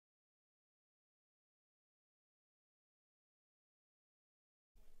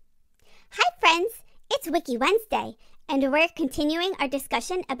It's Wiki Wednesday, and we're continuing our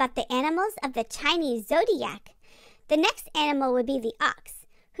discussion about the animals of the Chinese Zodiac. The next animal would be the ox,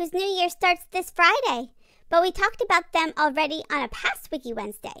 whose New Year starts this Friday, but we talked about them already on a past Wiki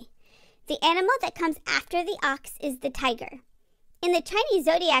Wednesday. The animal that comes after the ox is the tiger. In the Chinese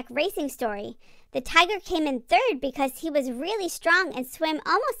Zodiac racing story, the tiger came in third because he was really strong and swam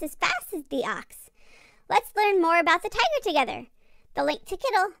almost as fast as the ox. Let's learn more about the tiger together. The link to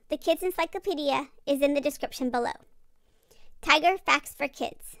Kittle, the kids' encyclopedia, is in the description below. Tiger facts for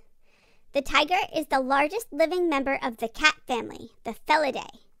kids. The tiger is the largest living member of the cat family, the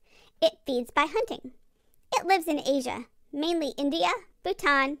Felidae. It feeds by hunting. It lives in Asia, mainly India,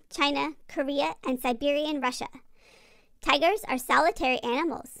 Bhutan, China, Korea, and Siberian Russia. Tigers are solitary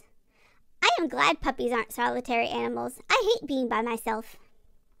animals. I am glad puppies aren't solitary animals. I hate being by myself.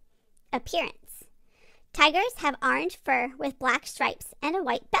 Appearance. Tigers have orange fur with black stripes and a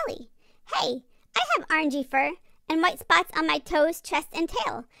white belly. Hey, I have orangey fur and white spots on my toes, chest, and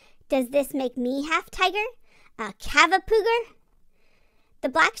tail. Does this make me half tiger? A cavapooger? The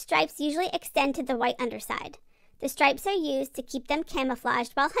black stripes usually extend to the white underside. The stripes are used to keep them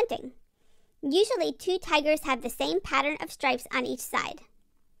camouflaged while hunting. Usually, two tigers have the same pattern of stripes on each side.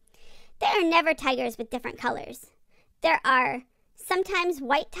 There are never tigers with different colors. There are sometimes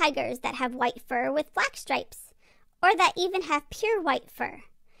white tigers that have white fur with black stripes, or that even have pure white fur.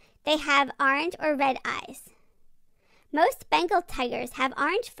 They have orange or red eyes. Most Bengal tigers have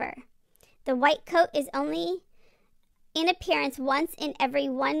orange fur. The white coat is only in appearance once in every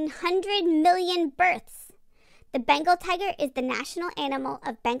 100 million births. The Bengal tiger is the national animal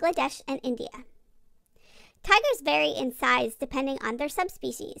of Bangladesh and India. Tigers vary in size depending on their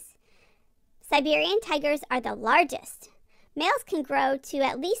subspecies. Siberian tigers are the largest. Males can grow to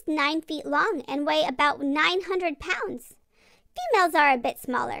at least 9 feet long and weigh about 900 pounds. Females are a bit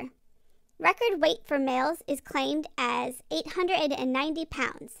smaller. Record weight for males is claimed as 890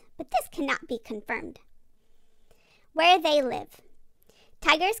 pounds, but this cannot be confirmed. Where they live.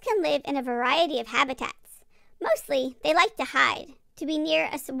 Tigers can live in a variety of habitats. Mostly, they like to hide, to be near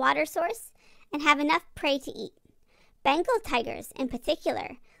a water source, and have enough prey to eat. Bengal tigers, in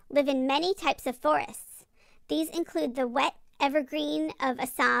particular, live in many types of forests. These include the wet evergreen of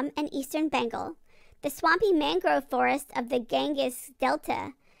Assam and eastern Bengal, the swampy mangrove forest of the Ganges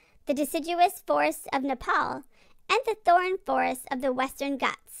Delta, the deciduous forests of Nepal, and the thorn forests of the western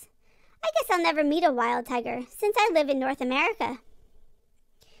Ghats. I guess I'll never meet a wild tiger since I live in North America.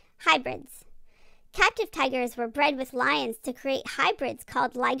 Hybrids. Captive tigers were bred with lions to create hybrids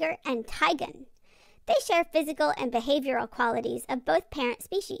called liger and tigon. They share physical and behavioral qualities of both parent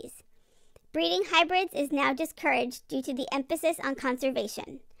species. Breeding hybrids is now discouraged due to the emphasis on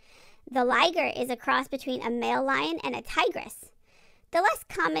conservation. The liger is a cross between a male lion and a tigress. The less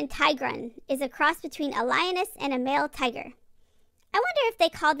common tigron is a cross between a lioness and a male tiger. I wonder if they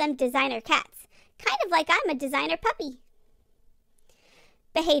call them designer cats, kind of like I'm a designer puppy.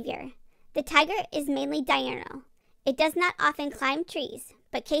 Behavior. The tiger is mainly diurnal. It does not often climb trees,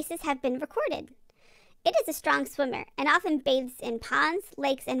 but cases have been recorded. It is a strong swimmer and often bathes in ponds,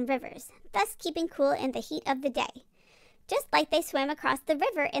 lakes, and rivers, thus keeping cool in the heat of the day, just like they swam across the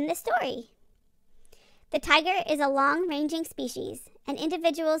river in the story. The tiger is a long-ranging species, and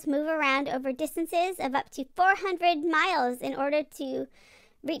individuals move around over distances of up to 400 miles in order to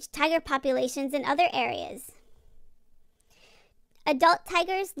reach tiger populations in other areas. Adult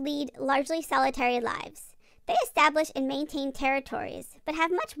tigers lead largely solitary lives. They establish and maintain territories, but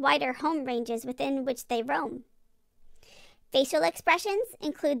have much wider home ranges within which they roam. Facial expressions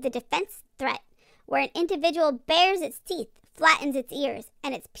include the defense threat, where an individual bares its teeth, flattens its ears,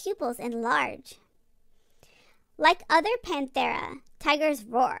 and its pupils enlarge. Like other panthera, tigers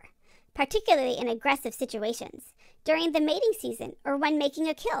roar, particularly in aggressive situations, during the mating season or when making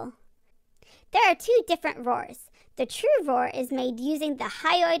a kill. There are two different roars. The true roar is made using the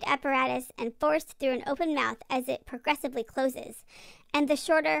hyoid apparatus and forced through an open mouth as it progressively closes, and the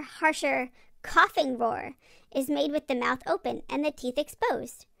shorter, harsher, coughing roar is made with the mouth open and the teeth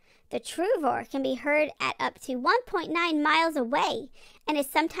exposed. The true roar can be heard at up to 1.9 miles away and is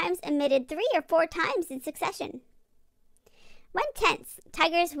sometimes emitted 3 or 4 times in succession. When tense,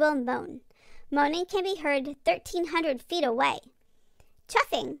 tigers will moan. Moaning can be heard 1,300 feet away.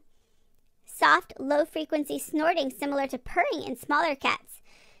 Chuffing, soft, low-frequency snorting similar to purring in smaller cats,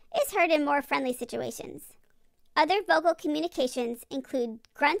 is heard in more friendly situations. Other vocal communications include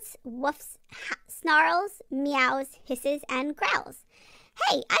grunts, woofs, snarls, meows, hisses, and growls.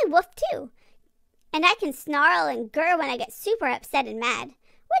 Hey, I woof too! And I can snarl and gurr when I get super upset and mad,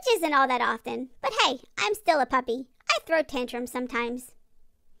 which isn't all that often, but hey, I'm still a puppy. I throw tantrums sometimes.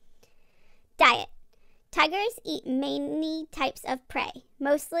 Diet. Tigers eat many types of prey,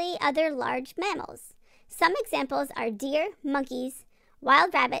 mostly other large mammals. Some examples are deer, monkeys,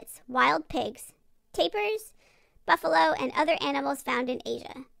 wild rabbits, wild pigs, tapirs, buffalo, and other animals found in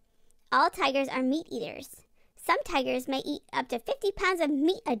Asia. All tigers are meat eaters. Some tigers may eat up to 50 pounds of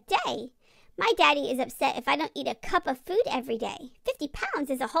meat a day. My daddy is upset if I don't eat a cup of food every day. 50 pounds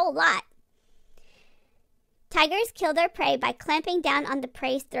is a whole lot. Tigers kill their prey by clamping down on the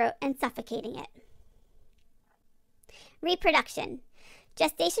prey's throat and suffocating it. Reproduction.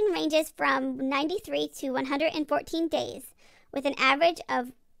 Gestation ranges from 93 to 114 days, with an average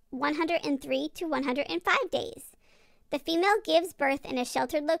of 103 to 105 days. The female gives birth in a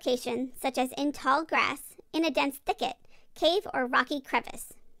sheltered location, such as in tall grass, in a dense thicket, cave, or rocky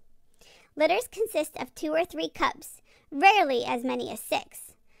crevice. Litters consist of 2 or 3 cubs, rarely as many as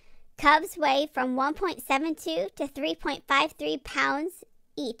 6. Cubs weigh from 1.72 to 3.53 pounds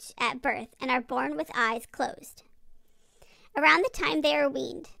each at birth and are born with eyes closed. Around the time they are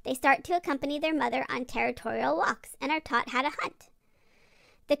weaned, they start to accompany their mother on territorial walks and are taught how to hunt.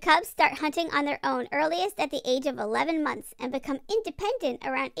 The cubs start hunting on their own earliest at the age of 11 months and become independent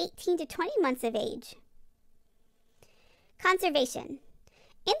around 18 to 20 months of age. Conservation.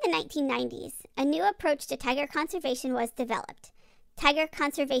 In the 1990s, a new approach to tiger conservation was developed. Tiger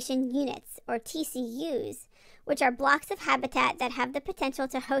Conservation Units, or TCUs, which are blocks of habitat that have the potential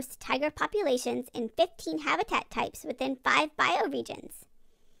to host tiger populations in 15 habitat types within 5 bioregions.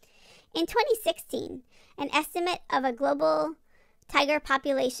 In 2016, an estimate of a global tiger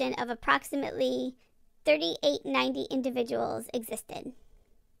population of approximately 3,890 individuals existed.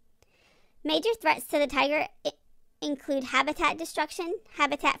 Major threats to the tiger include habitat destruction,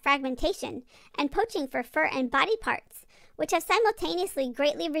 habitat fragmentation, and poaching for fur and body parts, which have simultaneously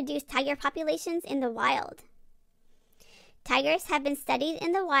greatly reduced tiger populations in the wild. Tigers have been studied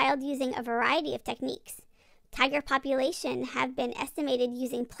in the wild using a variety of techniques. Tiger population have been estimated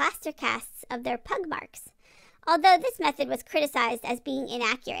using plaster casts of their pug marks, although this method was criticized as being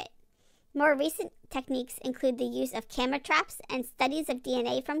inaccurate. More recent techniques include the use of camera traps and studies of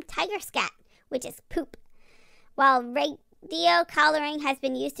DNA from tiger scat, which is poop, while radio collaring has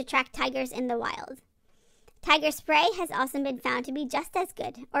been used to track tigers in the wild. Tiger spray has also been found to be just as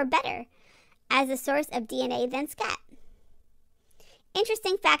good, or better, as a source of DNA than scat.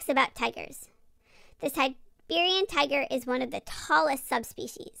 Interesting facts about tigers. The Siberian tiger is one of the tallest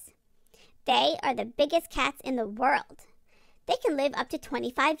subspecies. They are the biggest cats in the world. They can live up to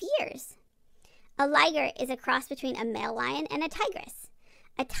 25 years. A liger is a cross between a male lion and a tigress.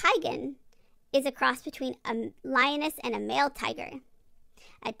 A tigon is a cross between a lioness and a male tiger.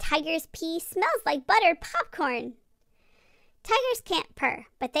 A tiger's pee smells like buttered popcorn. Tigers can't purr,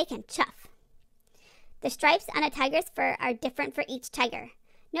 but they can chuff. The stripes on a tiger's fur are different for each tiger.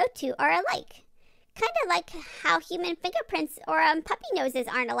 No two are alike. Kind of like how human fingerprints or puppy noses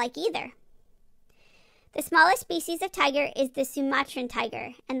aren't alike either. The smallest species of tiger is the Sumatran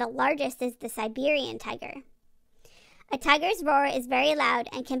tiger, and the largest is the Siberian tiger. A tiger's roar is very loud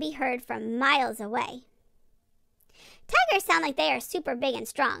and can be heard from miles away. Tigers sound like they are super big and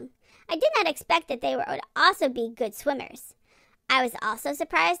strong. I did not expect that they would also be good swimmers. I was also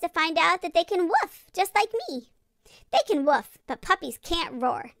surprised to find out that they can woof, just like me. They can woof, but puppies can't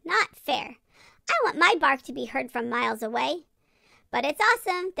roar. Not fair. I want my bark to be heard from miles away. But it's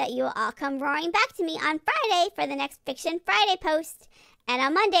awesome that you will all come roaring back to me on Friday for the next Fiction Friday post, and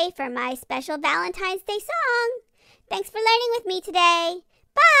on Monday for my special Valentine's Day song. Thanks for learning with me today.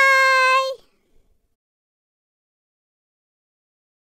 Bye!